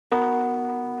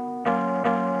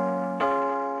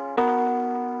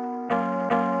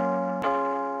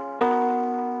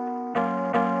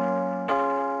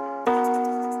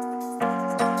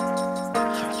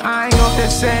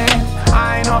Listen,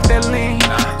 I ain't off that lean,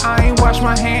 I ain't wash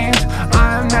my hands,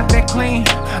 I am not that clean.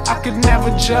 I could never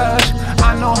judge,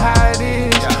 I know how it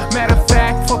is. Matter of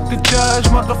fact, fuck the judge,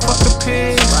 motherfuck the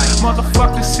pigs.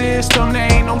 Motherfuck the system,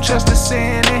 there ain't no justice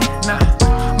in it. Nah,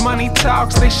 money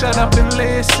talks, they shut up and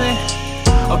listen.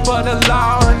 Above the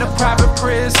law in the private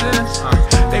prisons,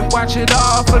 they watch it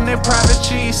all from their private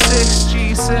G6.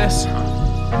 Jesus,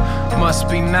 must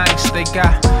be nice, they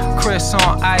got Chris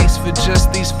on ice for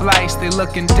just these flights. They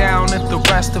looking down at the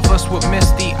rest of us with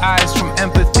misty eyes from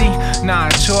empathy. Nah,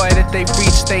 joy that they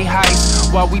reach they heights,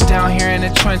 while we down here in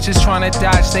the trenches trying to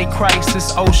dodge they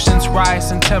crisis. Oceans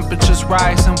rising, temperatures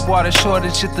rising, water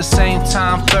shortage at the same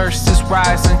time. Thirst is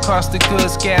rising, cost of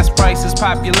goods, gas prices,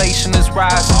 population is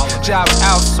rising. Jobs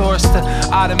outsourced to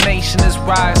automation is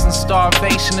rising,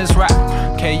 starvation is rising.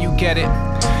 Okay, you get it.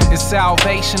 It's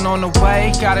salvation on the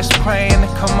way, got us praying to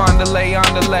come on delay.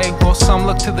 Well, some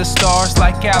look to the stars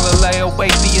like Galileo.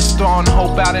 Wait till you're throwing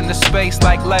hope out into space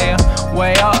like Leia.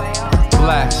 Way up,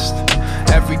 blessed.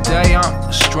 Every day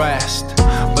I'm stressed,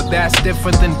 but that's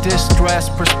different than distress.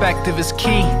 Perspective is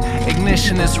key,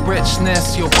 ignition is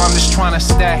richness. Yo, I'm just trying to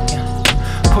stack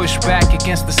it, push back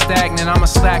against the stagnant. I'm a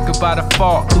slacker by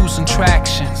default, losing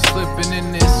traction, slipping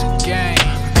in this game.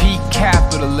 Peak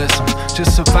capitalism,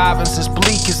 just surviving's as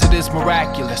bleak as it is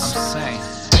miraculous. I'm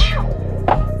saying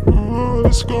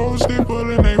this goes deeper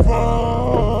than they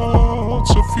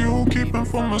vaults. A few keeping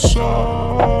from us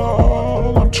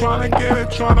all. I'm trying to get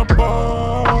it, trying to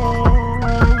ball.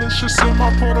 It's just in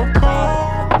my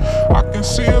protocol. I can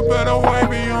see a better way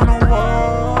beyond the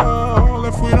wall.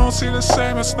 If we don't see the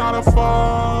same, it's not a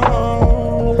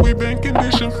fault. We've been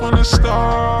conditioned from the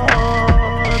start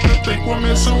to think we're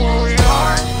missing what we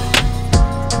are.